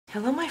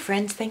Hello my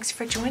friends, thanks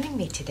for joining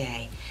me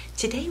today.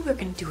 Today we're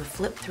going to do a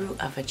flip through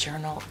of a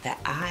journal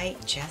that I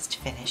just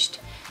finished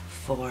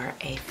for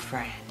a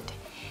friend.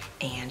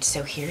 And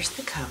so here's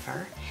the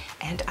cover,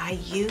 and I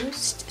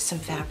used some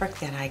fabric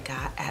that I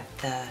got at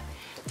the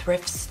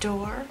thrift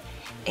store,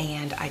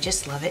 and I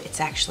just love it. It's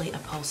actually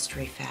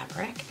upholstery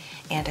fabric,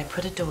 and I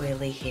put a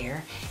doily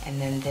here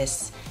and then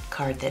this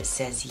card that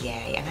says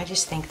yay, and I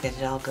just think that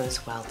it all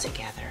goes well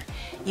together.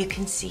 You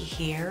can see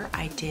here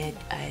I did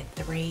a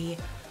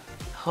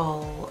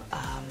 3-hole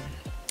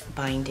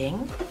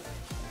binding,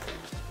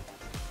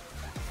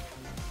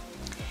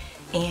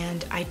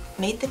 and I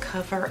made the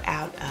cover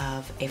out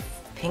of a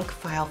pink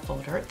file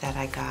folder that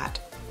I got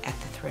at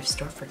the thrift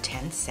store for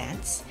 10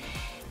 cents.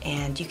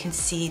 And you can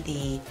see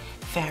the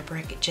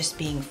fabric just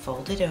being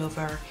folded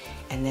over,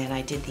 and then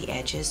I did the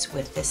edges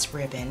with this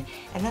ribbon,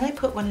 and then I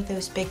put one of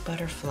those big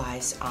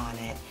butterflies on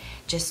it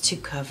just to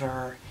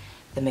cover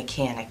the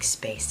mechanics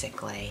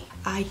basically.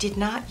 I did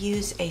not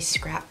use a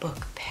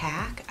scrapbook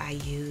pack. I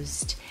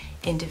used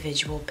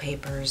individual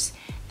papers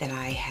that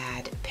I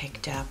had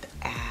picked up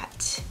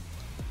at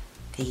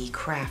the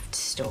craft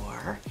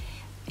store,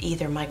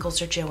 either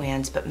Michael's or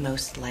Joann's, but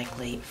most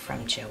likely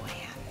from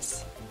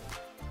Joann's.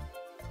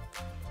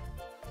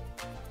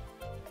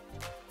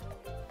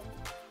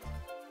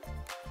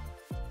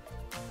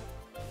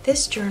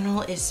 This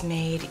journal is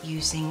made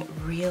using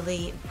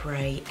really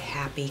bright,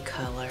 happy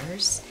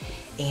colors,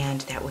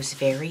 and that was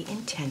very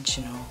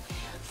intentional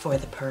for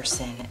the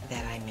person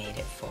that I made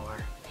it for.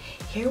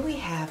 Here we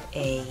have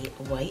a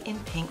white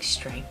and pink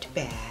striped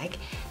bag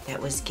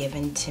that was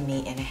given to me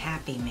in a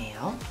Happy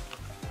Mail.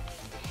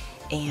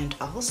 And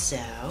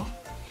also,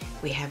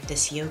 we have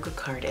this yoga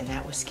card, and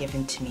that was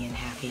given to me in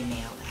Happy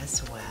Mail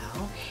as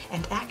well.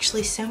 And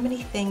actually, so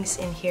many things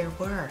in here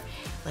were,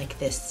 like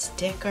this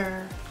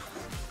sticker.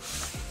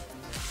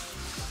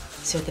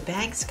 So the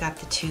bag's got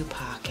the 2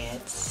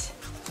 pockets.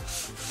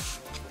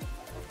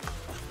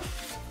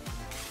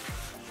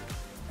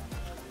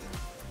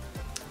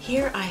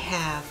 Here I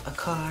have a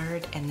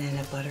card and then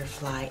a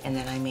butterfly, and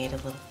then I made a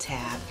little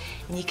tab.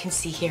 And you can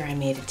see here I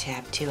made a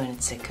tab too, and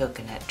it's a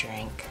coconut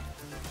drink.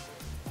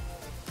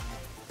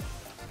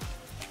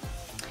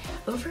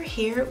 Over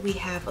here we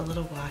have a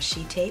little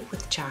washi tape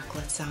with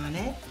chocolates on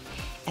it.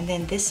 And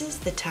then this is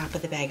the top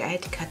of the bag. I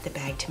had to cut the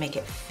bag to make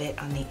it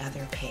fit on the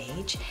other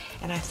page.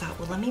 And I thought,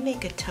 well, let me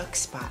make a tuck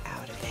spot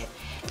out of it.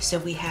 So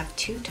we have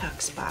 2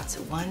 tuck spots,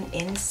 one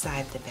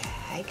inside the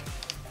bag,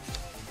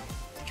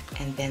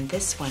 and then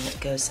this one that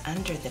goes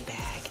under the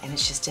bag, and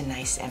it's just a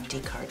nice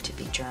empty card to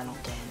be journaled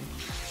in.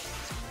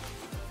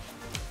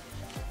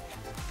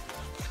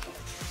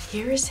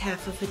 Here is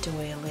half of a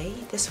doily.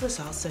 This was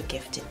also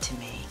gifted to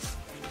me.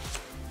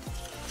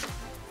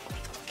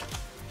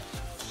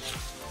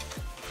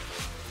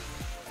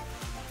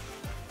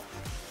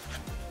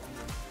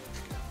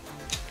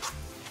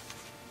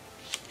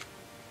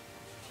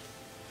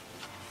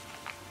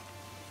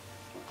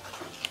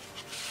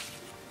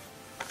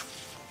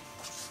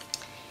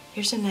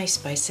 Here's a nice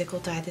bicycle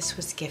die. This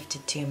was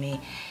gifted to me.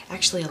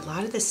 Actually, a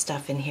lot of this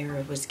stuff in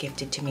here was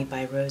gifted to me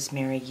by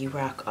Rosemary You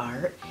Rock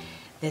Art.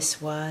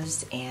 This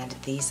was, and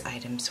these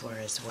items were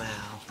as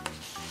well.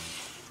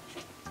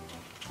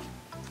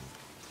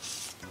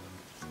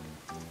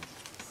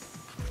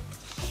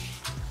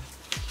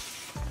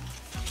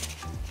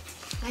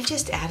 I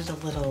just added a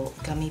little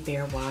gummy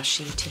bear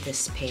washi to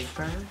this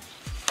paper,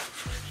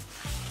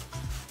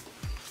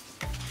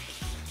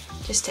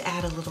 just to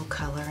add a little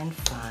color and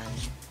fun.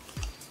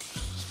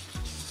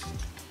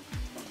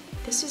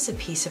 This is a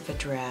piece of a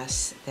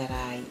dress that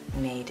I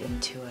made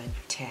into a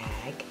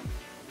tag.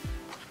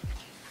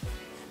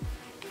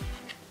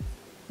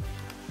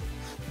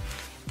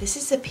 This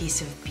is a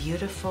piece of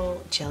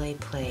beautiful jelly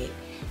plate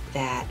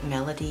that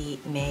Melody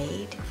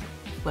made.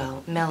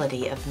 Well,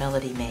 Melody of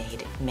Melody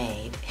made.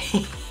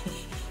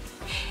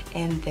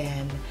 And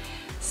then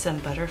some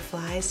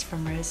butterflies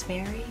from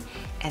Rosemary,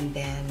 and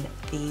then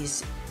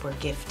these were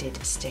gifted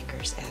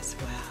stickers as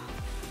well.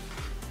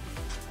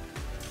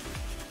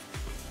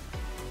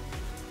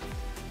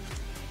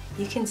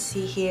 You can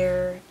see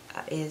here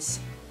is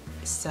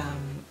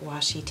some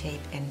washi tape,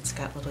 and it's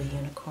got little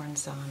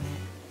unicorns on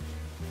it.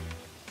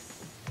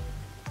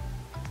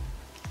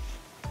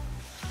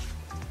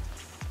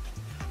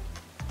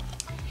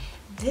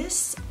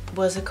 This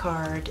was a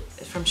card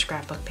from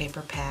Scrapbook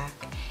Paper Pack,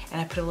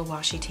 and I put a little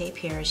washi tape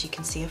here, as you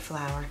can see, a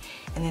flower,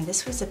 and then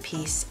this was a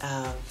piece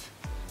of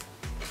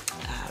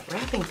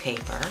wrapping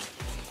paper,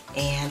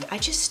 and I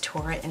just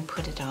tore it and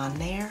put it on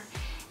there.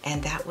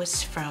 And that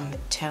was from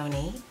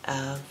Tony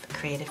of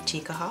Creative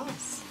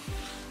Halls.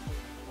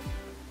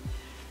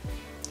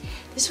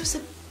 This was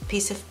a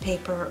piece of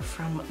paper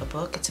from a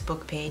book. It's a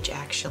book page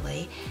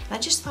actually. And I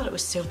just thought it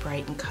was so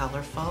bright and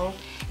colorful.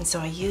 And so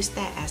I used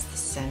that as the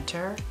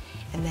center.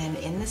 And then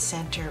in the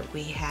center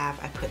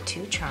I put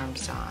 2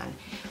 charms on.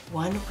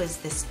 One was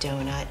this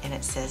donut, and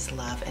it says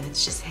love, and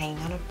it's just hanging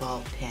on a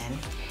ball pin.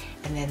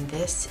 And then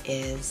this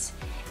is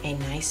a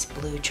nice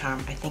blue charm.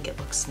 I think it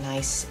looks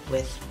nice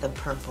with the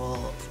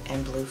purple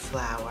and blue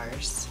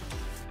flowers.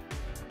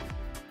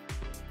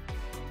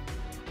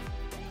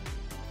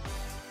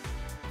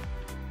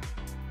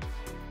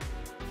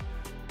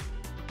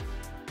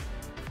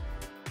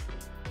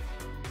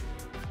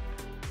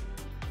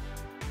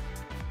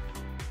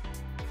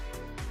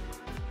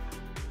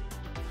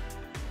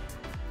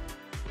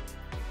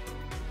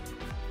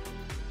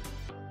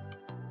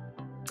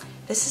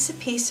 This is a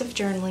piece of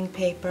journaling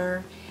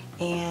paper,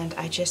 and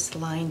I just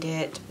lined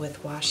it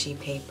with washi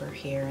paper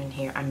here and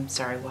here. I'm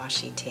sorry,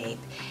 washi tape.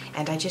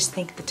 And I just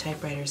think the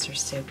typewriters are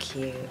so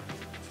cute.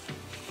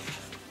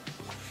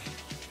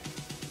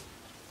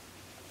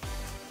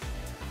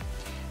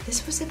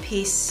 This was a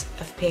piece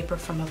of paper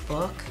from a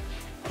book,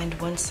 and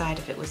one side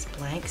of it was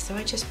blank, so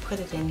I just put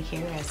it in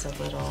here as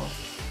a little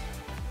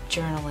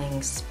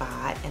journaling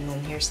spot. And then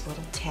here's a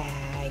little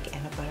tag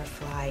and a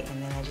butterfly,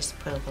 and then I just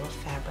put a little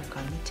fabric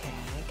on the tag.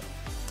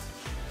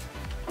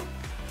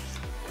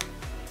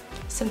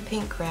 Some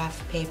pink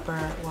graph paper,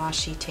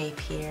 washi tape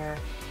here,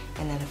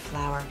 and then a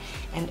flower.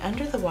 And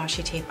under the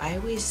washi tape, I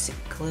always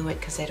glue it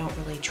because I don't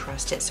really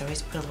trust it, so I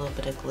always put a little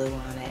bit of glue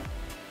on it.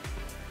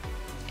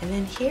 And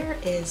then here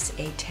is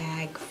a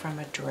tag from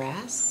a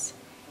dress,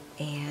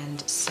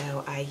 and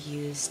so I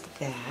used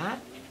that,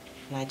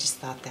 and I just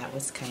thought that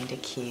was kind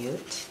of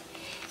cute.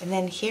 And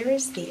then here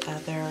is the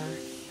other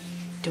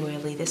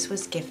doily. This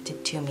was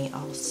gifted to me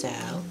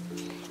also.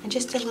 And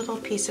just a little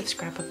piece of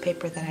scrap of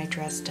paper that I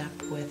dressed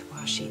up with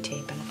washi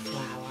tape and a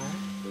flower.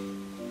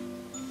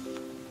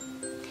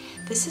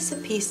 This is a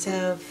piece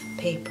of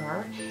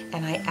paper,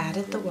 and I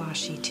added the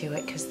washi to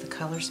it because the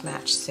colors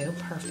match so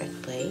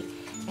perfectly.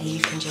 And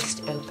you can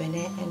just open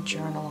it and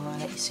journal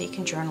on it, so you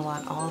can journal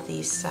on all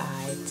these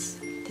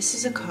sides. This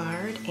is a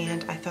card,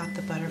 and I thought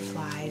the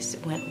butterflies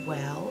went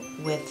well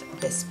with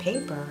this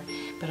paper,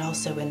 but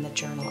also in the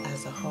journal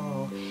as a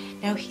whole.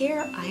 Now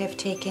here I have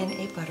taken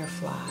a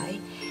butterfly,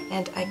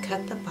 and I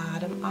cut the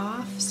bottom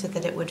off so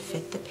that it would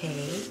fit the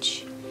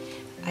page.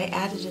 I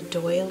added a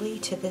doily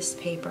to this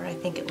paper. I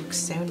think it looks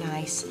so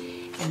nice.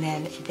 And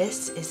then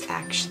this is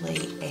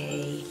actually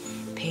a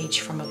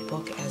page from a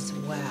book as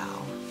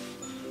well.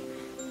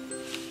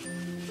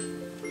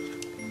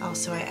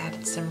 Also, I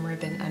added some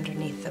ribbon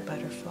underneath the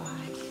butterfly.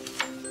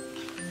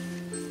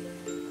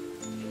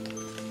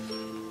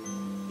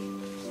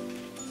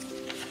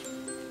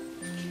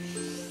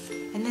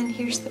 And then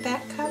here's the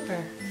back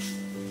cover.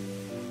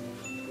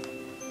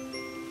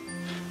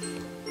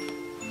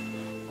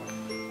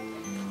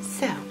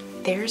 So,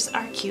 there's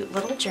our cute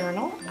little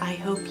journal. I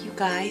hope you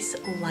guys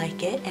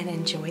like it and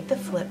enjoyed the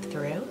flip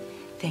through.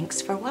 Thanks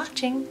for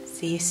watching.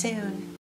 See you soon.